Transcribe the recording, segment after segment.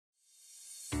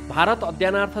भारत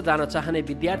अध्ययनार्थ जान चाहने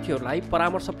विद्यार्थीहरूलाई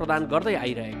परामर्श प्रदान गर्दै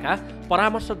आइरहेका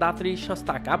परामर्शदात्री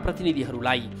संस्थाका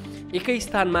प्रतिनिधिहरूलाई एकै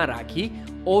स्थानमा राखी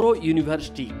औरो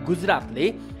युनिभर्सिटी गुजरातले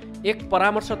एक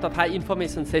परामर्श तथा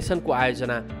इन्फर्मेसन सेसनको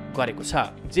आयोजना गरेको छ।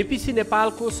 जेपीसी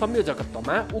नेपालको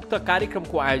संयोजकत्वमा उक्त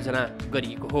कार्यक्रमको आयोजना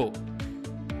गरिएको हो।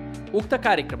 उक्त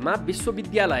कार्यक्रममा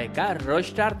विश्वविद्यालयका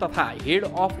रजिस्ट्रार तथा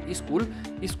head of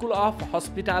school of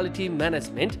hospitality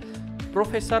management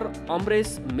professor Amresh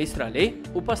मिश्रले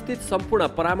उपस्थित सम्पूर्ण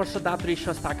परामर्शदात्री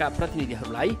संस्थाका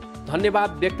प्रतिनिधिहरूलाई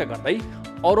धन्यवाद व्यक्त गर्दै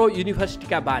औरो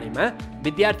युनिभर्सिटीका बारेमा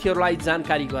विद्यार्थीहरूलाई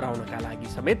जानकारी गराउनका लागि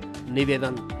समेत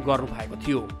निवेदन गर्नुभएको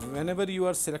थियो। Whenever you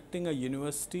are selecting a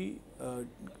university,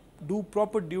 do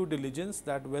proper due diligence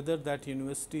that whether that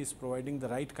university is providing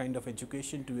the right kind of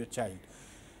education to your child.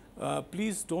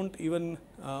 Please don't even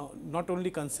not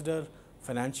only consider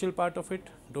financial part of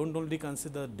it, don't only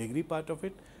consider degree part of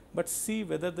it, but see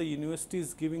whether the university is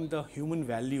giving the human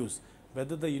values,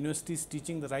 whether the university is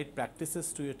teaching the right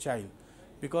practices to your child.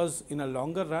 Because in a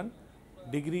longer run,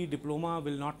 degree, diploma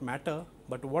will not matter,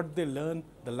 but what they learn,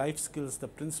 the life skills, the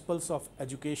principles of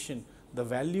education, the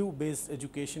value based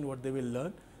education what they will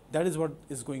learn, that is what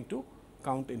is going to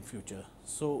count in future.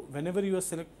 So whenever you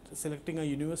are selecting a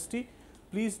university,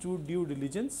 please do due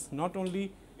diligence, not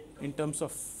only in terms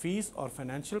of fees or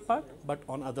financial part, but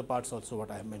on other parts also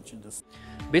what I have mentioned just.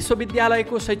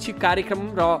 विश्वविद्यालयको शैक्षिक कार्यक्रम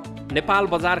र नेपाल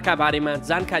बजारका बारेमा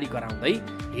जानकारी गराउँदै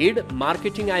head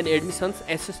marketing end admissions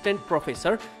assistant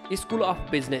professor school of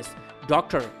business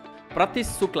doctor प्रतिश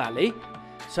शुक्लाले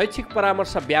शैक्षिक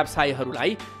परामर्श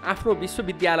व्यवसायीहरूलाई आफ्नो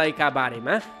विश्वविद्यालयका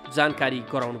बारेमा जानकारी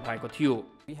गराउनु भएको थियो।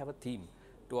 We have a theme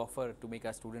to offer to make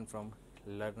our student from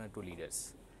learner to leaders,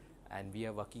 and we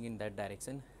are working in that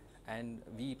direction. And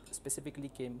we specifically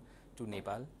came to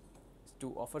Nepal to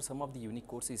offer some of the unique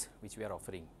courses which we are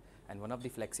offering, and one of the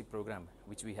flagship program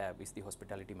which we have is the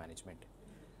hospitality management,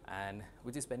 and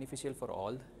which is beneficial for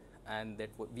all, and that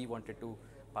we wanted to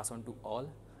pass on to all,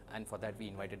 and for that we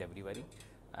invited everybody,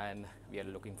 and we are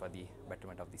looking for the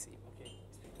betterment of the same.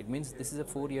 It means this is a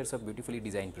 4 years of beautifully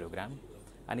designed program,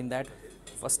 and in that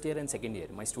first year and second year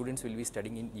my students will be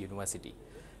studying in university,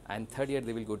 and third year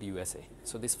they will go to USA.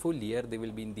 So this full year they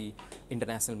will be in the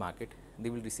international market. They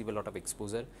will receive a lot of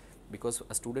exposure, because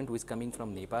a student who is coming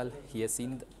from Nepal, he has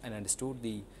seen and understood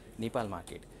the Nepal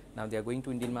market. Now they are going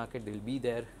to Indian market, they will be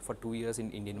there for 2 years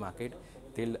in Indian market.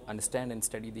 They will understand and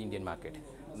study the Indian market.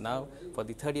 Now for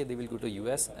the third year they will go to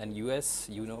US, and US,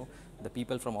 you know, the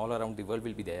people from all around the world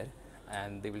will be there,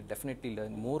 and they will definitely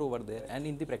learn more over there and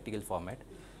in the practical format.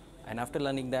 And after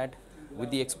learning that, with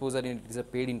the exposure, it is a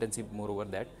paid intensive more over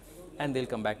that, and they'll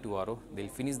come back to Auro,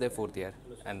 they'll finish their 4th year,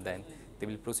 and then they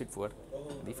will proceed for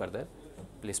the further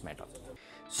placement of.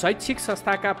 शैक्षिक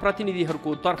संस्थाका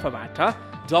प्रतिनिधिहरूको तर्फबाट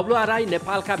WRI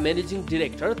नेपालका managing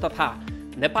director तथा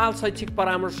नेपाल शैक्षिक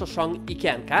परामर्श सङ्घ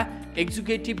इक्यानका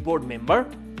executive board member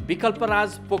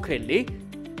विकल्पराज पोखरेलले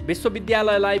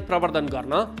विश्वविद्यालयलाई प्रवर्धन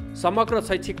गर्न समग्र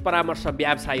शैक्षिक परामर्श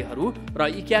व्यवसायीहरू र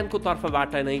इक्यानको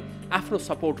तर्फबाट नै आफ्नो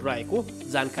सपोर्ट रहेको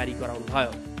जानकारी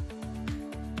गराउनुभयो।